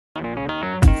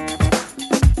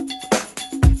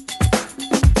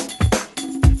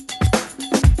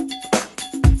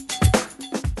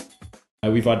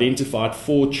we've identified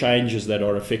 4 changes that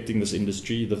are affecting this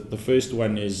industry. The first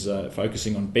one is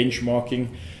focusing on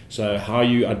benchmarking, so how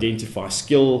you identify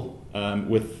skill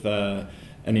with an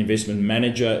investment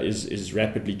manager is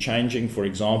rapidly changing. For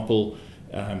example,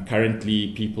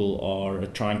 currently people are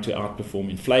trying to outperform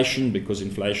inflation because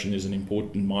inflation is an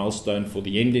important milestone for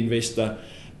the end investor.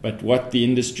 But what the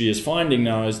industry is finding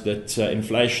now is that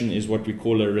inflation is what we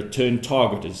call a return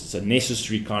target. It's a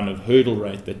necessary kind of hurdle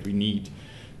rate that we need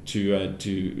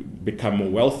to become more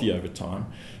wealthy over time.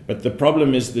 But the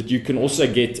problem is that you can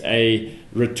also get a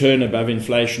return above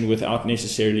inflation without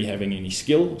necessarily having any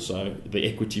skill. So the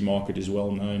equity market is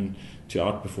well known to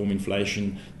outperform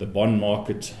inflation. The bond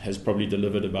market has probably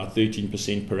delivered about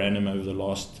 13% per annum over the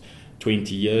last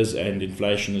 20 years, and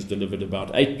inflation has delivered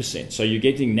about 8%. So you're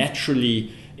getting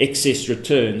naturally excess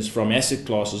returns from asset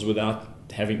classes without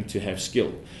having to have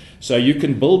skill. So you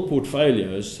can build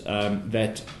portfolios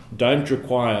that don't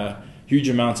require huge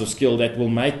amounts of skill that will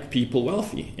make people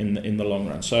wealthy in the long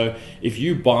run. So if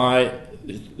you buy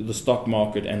the stock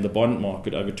market and the bond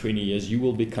market over 20 years, you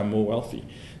will become more wealthy.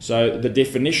 So the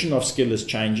definition of skill is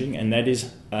changing, and that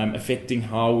is affecting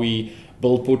how we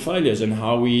build portfolios and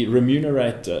how we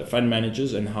remunerate fund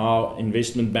managers and how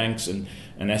investment banks and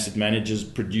asset managers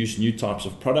produce new types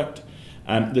of product.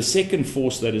 The second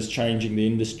force that is changing the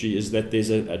industry is that there's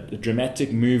a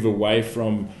dramatic move away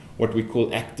from what we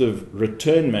call active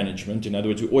return management. In other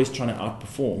words, we're always trying to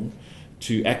outperform,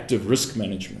 to active risk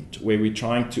management, where we're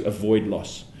trying to avoid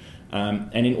loss.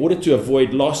 And in order to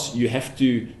avoid loss, you have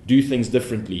to do things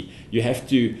differently. You have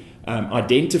to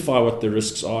identify what the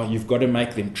risks are. You've got to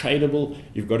make them tradable.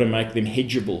 You've got to make them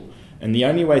hedgeable. And the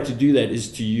only way to do that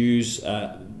is to use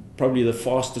probably the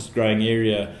fastest growing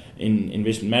area in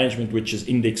investment management, which is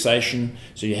indexation.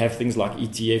 So you have things like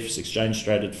ETFs, exchange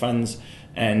traded funds,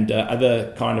 and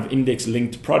other kind of index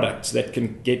linked products that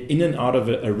can get in and out of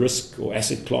a risk or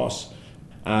asset class.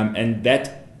 And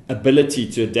that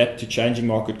ability to adapt to changing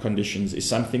market conditions is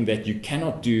something that you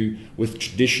cannot do with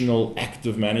traditional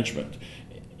active management.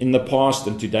 In the past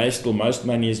and today still, most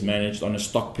money is managed on a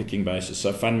stock picking basis.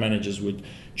 So fund managers would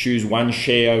choose one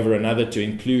share over another to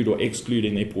include or exclude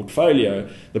in their portfolio.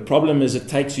 The problem is it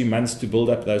takes you months to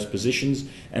build up those positions,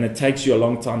 and it takes you a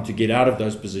long time to get out of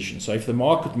those positions. So if the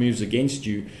market moves against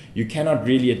you, you cannot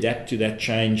really adapt to that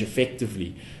change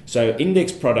effectively. So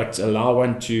index products allow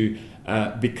one to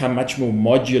become much more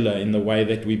modular in the way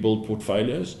that we build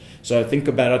portfolios. So think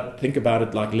about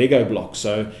it like Lego blocks.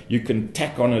 So you can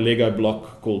tack on a Lego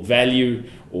block called value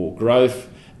or growth,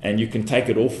 and you can take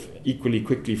it off equally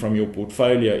quickly from your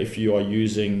portfolio if you are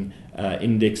using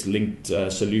index-linked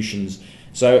solutions.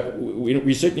 So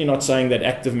we're certainly not saying that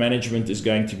active management is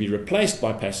going to be replaced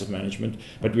by passive management,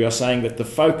 but we are saying that the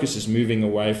focus is moving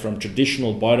away from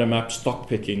traditional bottom-up stock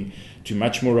picking to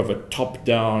much more of a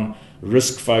top-down,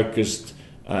 risk-focused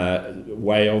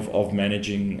way of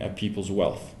managing people's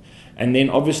wealth. And then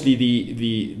obviously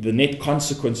the net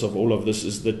consequence of all of this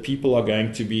is that people are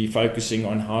going to be focusing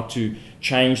on how to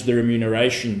change the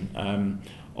remuneration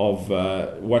of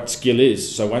what skill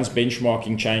is. So once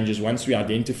benchmarking changes, once we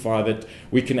identify that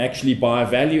we can actually buy a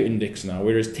value index now,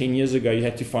 whereas 10 years ago you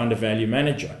had to find a value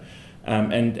manager.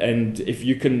 And if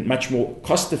you can much more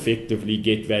cost effectively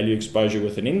get value exposure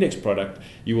with an index product,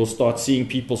 you will start seeing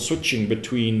people switching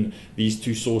between these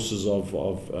two sources of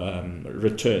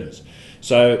returns.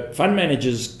 So fund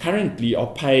managers currently are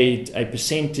paid a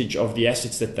percentage of the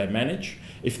assets that they manage.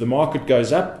 If the market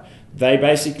goes up, they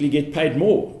basically get paid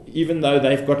more, even though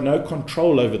they've got no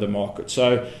control over the market.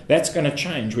 So that's going to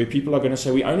change, where people are going to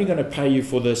say, we're only going to pay you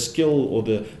for the skill or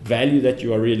the value that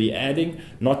you are really adding,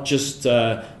 not just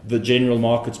the general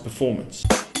market's performance.